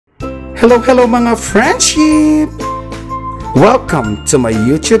Hello mga friendship! Welcome to my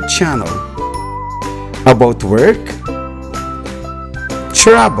YouTube channel about work,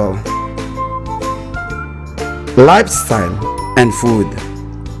 travel, lifestyle, and food.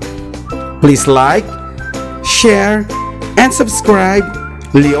 Please like, share, and subscribe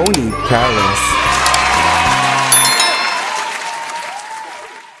Leonie Paris.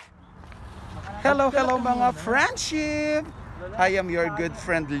 Hello mga friendship! I am your good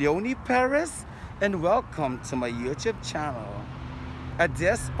friend Leonie Paris and welcome to my YouTube channel. At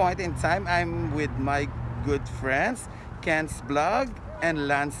this point in time, I'm with my good friends Kentz Vlog and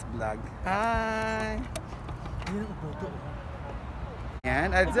Lanz Vlog. Hi!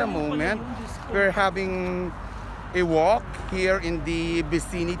 And at the moment, we're having a walk here in the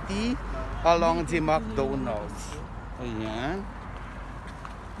vicinity along the McDonald's. Ayan.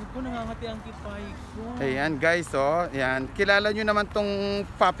 Ayan guys, oh, ayan. Kilala nyo naman tong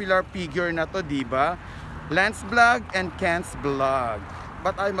popular figure na to, di ba? Lanz Vlog and Kentz Vlog.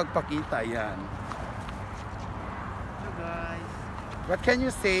 Ba't ay magpakita yan? Hello guys. What can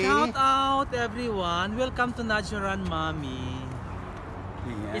you say? Shout out everyone. Welcome to Najran, Mommy.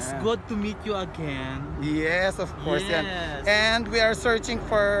 Yeah. It's good to meet you again. Yes, of course. Yes. Yan. And we are searching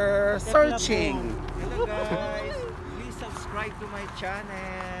for searching. Hello guys. Please subscribe to my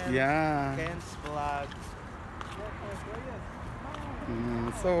channel. Yeah. Kentz Vlog.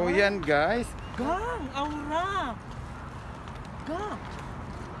 So yan guys. Gang, aura. Gang.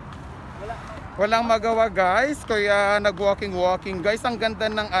 Walang magawa guys, kaya nag-walking guys. Ang ganda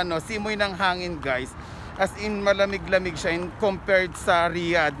ng simoy ng hangin guys. As in malamig-lamig siya compared sa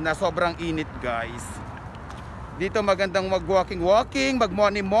Riyadh na sobrang init guys. Dito magandang mag-walking,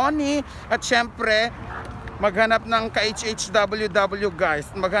 mag-money at syempre maghanap ng ka-HHWW guys,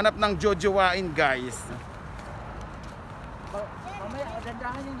 maghanap ng jojowain guys.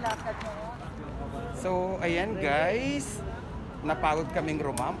 So ayan guys, napagod kaming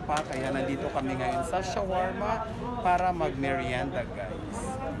rumampa kaya nandito kami ngayon sa shawarma para mag-merienda guys.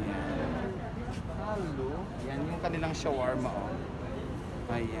 Hello, yan yung kanilang shawarma oh.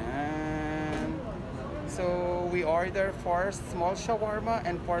 Ayan. So we order 4 small shawarma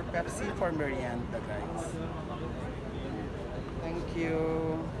and 4 Pepsi for merienda guys. Thank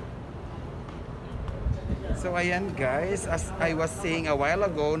you. So ayan guys, as I was saying a while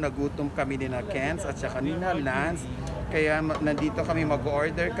ago, nagutom kami ni na Kentz at saka ni na Lanz. Kaya nandito kami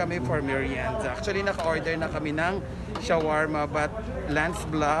mag-order kami for merienda. Actually naka-order na kami ng shawarma but Lanz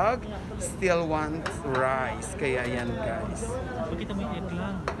Vlog still wants rice. Kaya yan guys. Pakita mo yung egg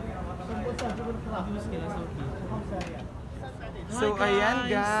lang. So ayan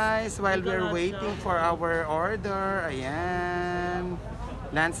guys, while we're waiting for our order, ayan,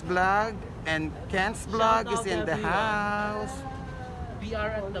 Lanz Vlog and Kentz Vlog is in the house. We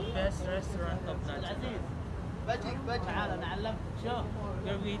are at the best restaurant of Najran.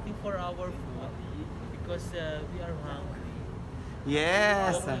 We're waiting for our food because we are hungry.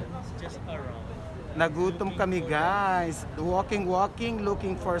 Yes. It's just around. Nagutom kami guys. Walking,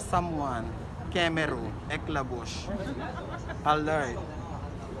 looking for someone. Kemeru, Eklabush. Alert.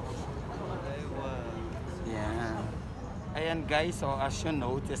 Yeah. Ayan guys, so as you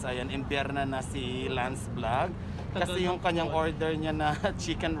notice, ayan, imbierna na si Lanz Vlog. Kasi yung kanyang order niya na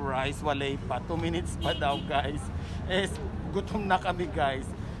chicken rice, walay pa. 2 minutes pa daw guys. Gutom na kami guys.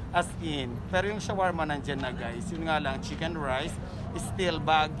 As in. Pero yung shawarma nandyan na guys. Yun nga lang, chicken rice, still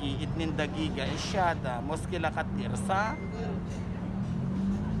bagi, itnindagiga, isyada, moskila katirsa.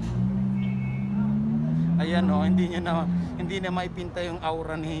 Ayan o, hindi na maipinta yung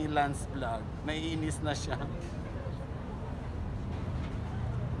aura ni Lanz Vlog. Naiinis na siya.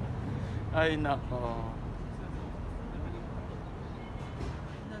 Ay nako.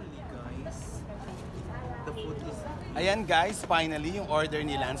 Ayan guys, finally yung order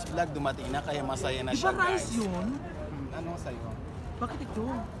ni Lanz Vlog dumating na kaya masaya na siya guys. Iba rice yun? Anong sa'yo? Bakit ito?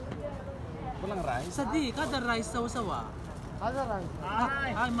 Walang rice? Sadi, kada rice sawa-sawa. Kada rice?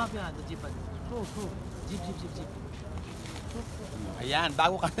 Ay, mafia. Jeepan. Jeep. Ayan,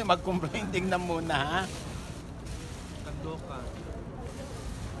 bago kami mag-complain, tingnan muna ha. Kandoka.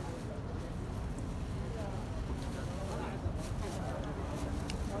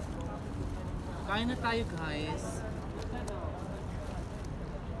 Kain na tayo guys.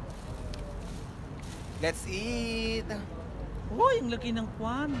 Let's eat! Uy, ang laki ng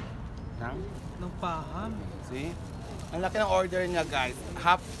kwan. Ng Paham. See? Ang laki ng order niya guys.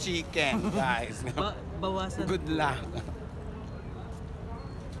 Half chicken guys. Bawasan. Good luck.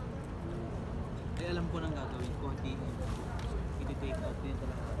 Eh, alam ko nang gagawin ko. Hindi take out din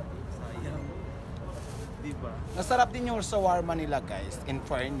talaga. Sayang. Diba? Masarap din yung shawarma nila guys, in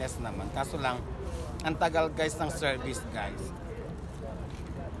fairness naman. Kaso lang, ang tagal guys ng service guys.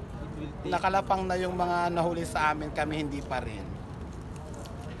 Nakalapang na yung mga nahuli sa amin, kami hindi pa rin.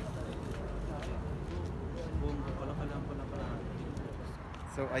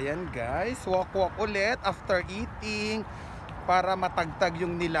 So ayan guys, walk-walk ulit after eating para matagtag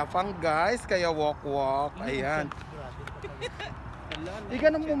yung nilapang guys, kaya walk-walk. Ayan.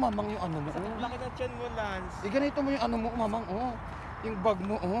 Iganon mo mamang yung ano mo. Laki ng tiyan mo, Lance. Iganito mo yung ano mo mamang oh. Yung bag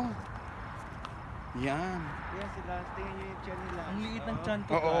mo oh. Yan. Yan si Lance, tingnan nyo yung tiyan ni Lance. Ang liit ng tiyan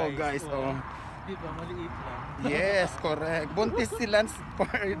ko, Oo guys, oh. Diba, maliit lang. Yes, correct. Buntis si Lance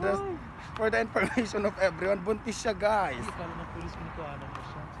for the information of everyone. Buntis siya guys. Hindi pala ng pulis mo nito, ano mo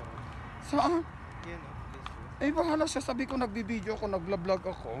siya. Saan? Yan o, please. Eh bahala siya, sabi ko nagbibideo ako, nagla-vlog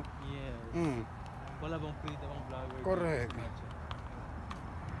ako. Yes. Mm. Wala bang freedom ang vlogger? Correct.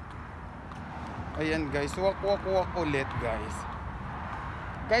 Ayan guys, walk ulit guys.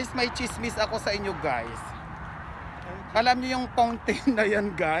 Guys, may chismis ako sa inyo guys. Alam niyo yung fountain na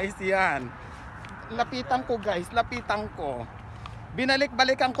yan guys, yan. Lapitan ko guys, lapitan ko.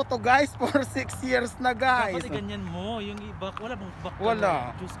 Binalik-balikan ko to guys for 6 years na guys. Dapat ganyan mo, yung iba, wala bang back?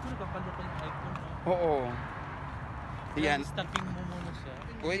 Wala. Diyos ko, nagpapalo ka ng iPhone. Oo. Yan. Stamping mo muna siya.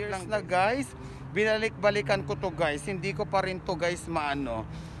 Wait lang na guys. Binalik-balikan ko to guys. Hindi ko pa rin to guys maano.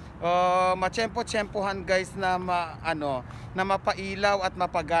 Matsempo-tsempohan guys na na mapailaw at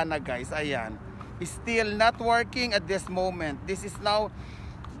mapagana guys. Ayan. Still not working at this moment. This is now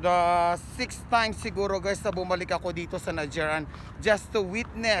the 6th time siguro guys na bumalik ako dito sa Najran just to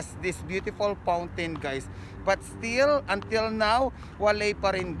witness this beautiful fountain guys. But still until now walay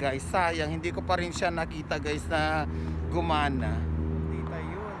pa rin guys. Sayang hindi ko pa rin siya nakita guys na gumana. Tita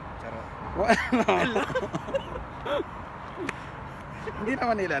yun. Charot. Hindi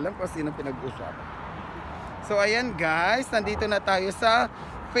naman nila alam kung sino pinag-usapan. So ayan guys, nandito na tayo sa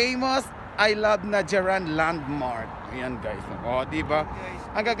famous I Love Najran landmark. Ayan guys. Oh, di ba?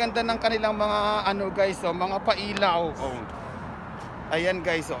 Ang gaganda ng kanilang mga guys, mga pailaw. Oh. Ayan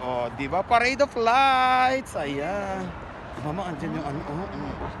guys, oh, di ba? Parade of lights. Ayan. Mama, andyan yung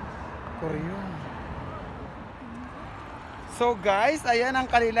Korean. So guys, ayan ang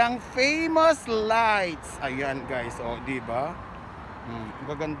kanilang famous lights. Ayan guys, oh, di ba?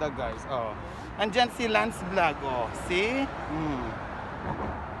 Gaganda guys. Oh. Andyan si Kentz Vlog, oh. See?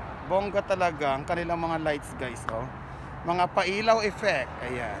 Bongga talaga ang kanilang mga lights guys, oh. Mga pailaw effect.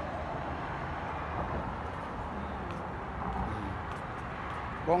 Ayan.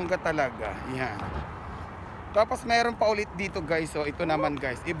 Bongga talaga. Ayan. Tapos mayroon pa ulit dito guys, oh. Ito naman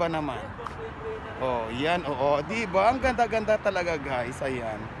guys, iba naman. Oh, yan, oo. Di ba? Ang ganda-ganda talaga guys.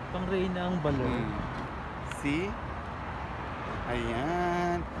 Ayan. Pang-reyna ang balon. See?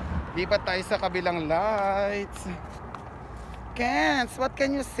 Ayan. Lipat tayo sa kabilang lights. Kentz, what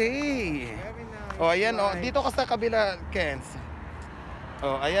can you say? Very nice. Oh, ayan, oh. Dito ka sa kabila, Kentz.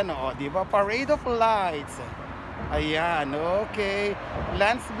 Oh, ayan, oh. Di ba? Parade of lights. Ayan, okay.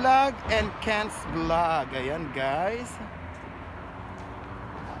 Lanz Vlog and Kentz Vlog. Ayan, guys.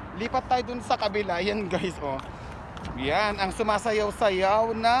 Lipat tayo dun sa kabila. Ayan, guys, oh. Yan, ang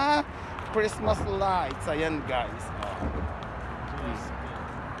sumasayaw-sayaw na Christmas lights. Ayan, guys. Oh.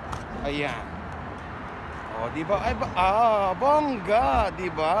 Ayan. Oh, di ba? Ay, bongga,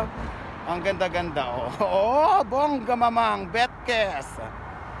 di ba? Ang ganda-ganda, oh. Oh, bongga mamang, betkes.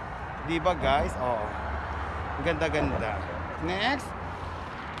 Di ba, guys? Oh. Ang ganda-ganda. Next.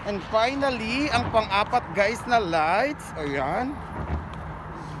 And finally, ang pang-apat, guys, na lights. Ayan.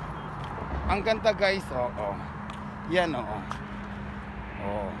 Ang ganda, guys, oh. Oh. Yan, oh.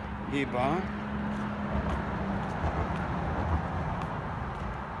 Oh, di ba?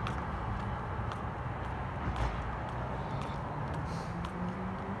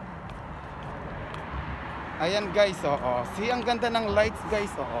 Ayan guys, oo. See, ang ganda ng lights guys,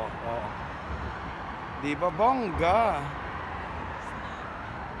 oo. Oo. Di ba bongga?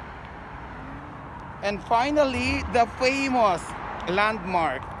 And finally, the famous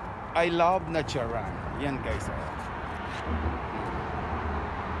landmark, I Love Najran. Yan guys, oo.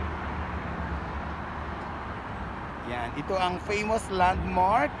 Yan, ito ang famous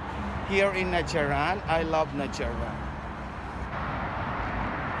landmark here in Najran, I Love Najran.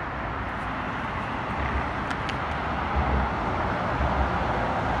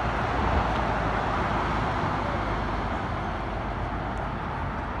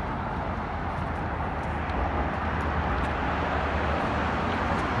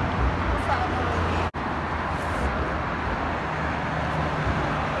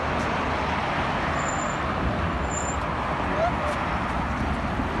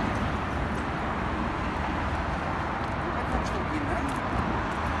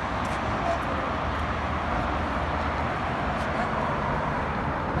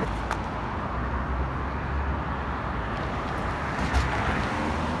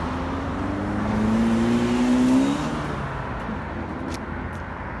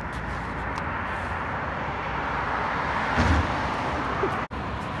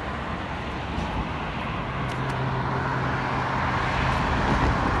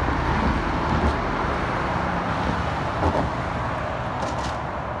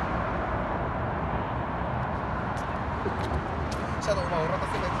 siya na umawra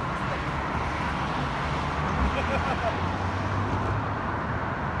kasi may